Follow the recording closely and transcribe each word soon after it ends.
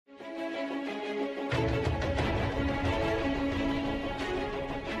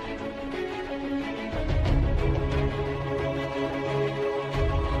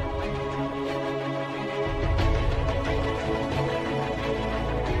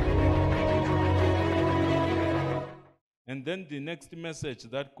And then the next message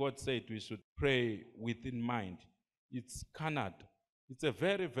that God said we should pray with in mind, it's Canada. It's a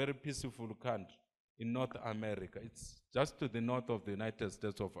very, very peaceful country in North America. It's just to the north of the United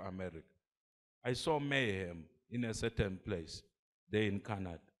States of America. I saw mayhem in a certain place there in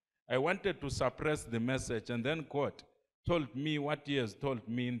Canada. I wanted to suppress the message, and then God told me what He has told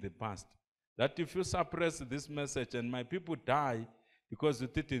me in the past, that if you suppress this message and my people die because you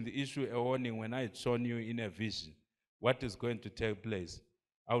didn't issue a warning when I had shown you in a vision what is going to take place,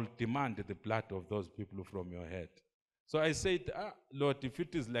 I will demand the blood of those people from your head. So I said, Lord, if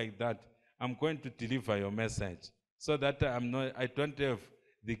it is like that, I'm going to deliver your message so that I don't have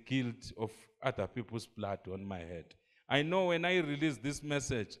the guilt of other people's blood on my head. I know when I release this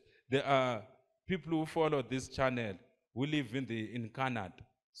message, there are people who follow this channel who live in Canada.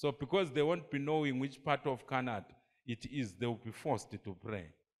 So because they won't be knowing which part of Canada it is, they will be forced to pray.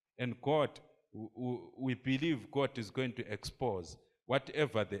 And God, we believe God is going to expose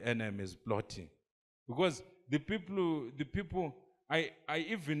whatever the enemy is plotting. Because the people, I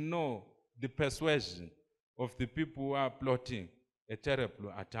even know the persuasion of the people who are plotting a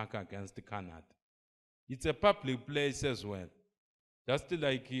terrible attack against Canada. It's a public place as well. Just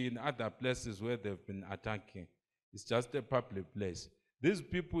like in other places where they've been attacking. It's just a public place. These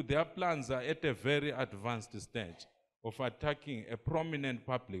people, their plans are at a very advanced stage of attacking a prominent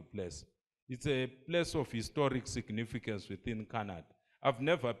public place. It's a place of historic significance within Canada. I've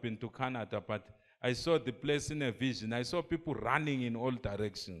never been to Canada, but I saw the place in a vision. I saw people running in all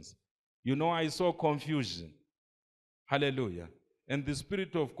directions. You know, I saw confusion. Hallelujah. And the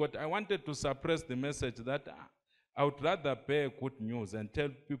Spirit of God, I wanted to suppress the message that I would rather bear good news and tell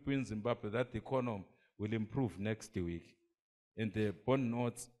people in Zimbabwe that the economy will improve next week. And the bond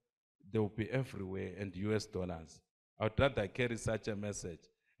notes, they will be everywhere, and US dollars. I would rather carry such a message.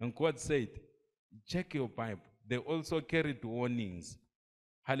 And God said, check your Bible. They also carried warnings.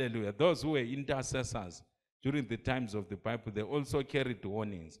 Hallelujah. Those who were intercessors during the times of the Bible, they also carried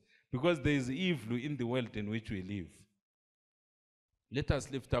warnings. Because there is evil in the world in which we live. Let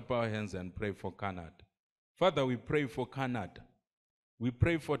us lift up our hands and pray for Canada. Father, we pray for Canada. We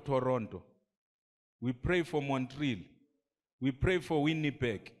pray for Toronto. We pray for Montreal. We pray for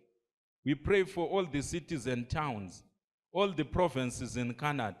Winnipeg. We pray for all the cities and towns, all the provinces in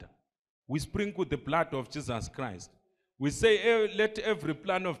Canada. We sprinkle the blood of Jesus Christ. We say, let every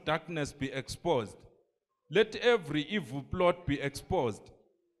plan of darkness be exposed. Let every evil plot be exposed.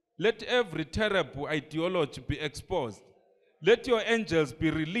 Let every terrible ideology be exposed. Let your angels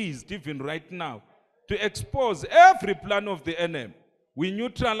be released even right now to expose every plan of the enemy. We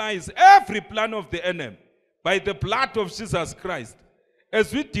neutralize every plan of the enemy by the blood of Jesus Christ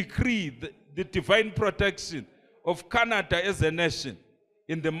as we decree the divine protection of Canada as a nation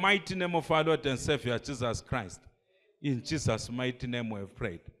in the mighty name of our Lord and Savior Jesus Christ. In Jesus' mighty name we have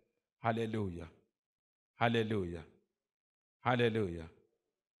prayed. Hallelujah. Hallelujah. Hallelujah.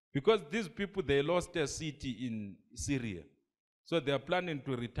 Because these people, they lost a city in Syria. So they are planning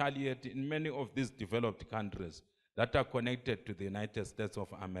to retaliate in many of these developed countries that are connected to the United States of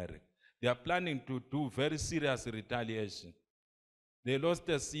America. They are planning to do very serious retaliation. They lost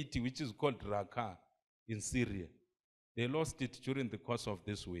a city which is called Raqqa in Syria. They lost it during the course of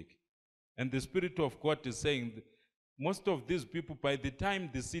this week. And the Spirit of God is saying most of these people, by the time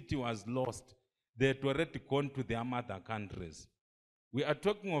the city was lost, they had already gone to their mother countries. We are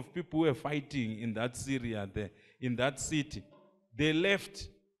talking of people who were fighting in that Syria, in that city. They left.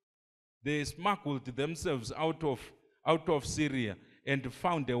 They smuggled themselves out of Syria and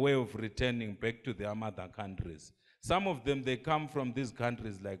found a way of returning back to their mother countries. Some of them, they come from these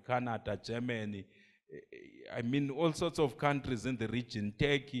countries like Canada, Germany, all sorts of countries in the region,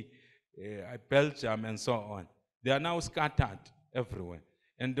 Turkey, Belgium, and so on. They are now scattered everywhere.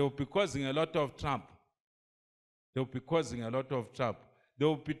 And they'll be causing a lot of trouble. They'll be causing a lot of trouble.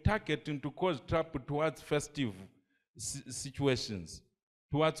 They'll be targeting to cause trouble towards festive situations,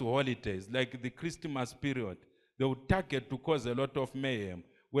 towards holidays, like the Christmas period. They will target to cause a lot of mayhem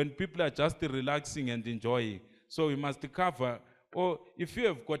when people are just relaxing and enjoying. So we must cover, or if you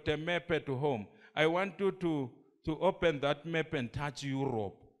have got a map at home, I want you to open that map and touch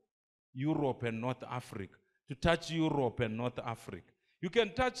Europe and North Africa, to touch Europe and North Africa. You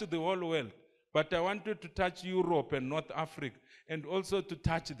can touch the whole world, but I want you to touch Europe and North Africa, and also to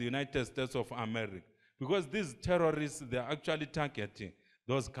touch the United States of America. Because these terrorists, they are actually targeting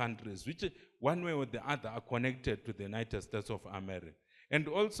those countries, which one way or the other are connected to the United States of America. And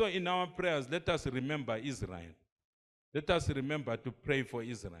also in our prayers, let us remember Israel. Let us remember to pray for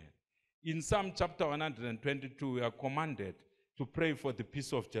Israel. In Psalm chapter 122, we are commanded to pray for the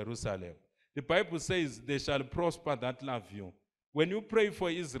peace of Jerusalem. The Bible says they shall prosper that love you. When you pray for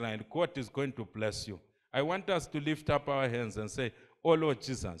Israel, God is going to bless you. I want us to lift up our hands and say, oh Lord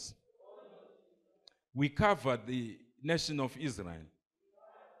Jesus, we cover the nation of Israel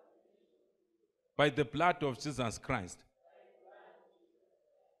by the blood of Jesus Christ.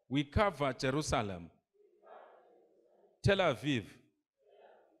 We cover Jerusalem, Tel Aviv,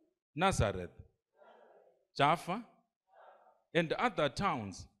 Nazareth, Jaffa, and other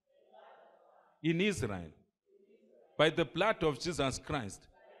towns in Israel by the blood of Jesus Christ.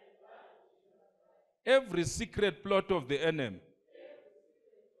 Every secret plot of the enemy,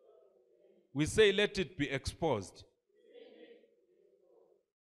 we say let it be exposed.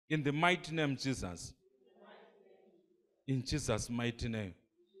 In the mighty name of Jesus. In Jesus' mighty name.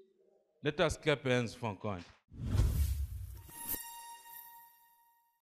 Let us clap hands for God.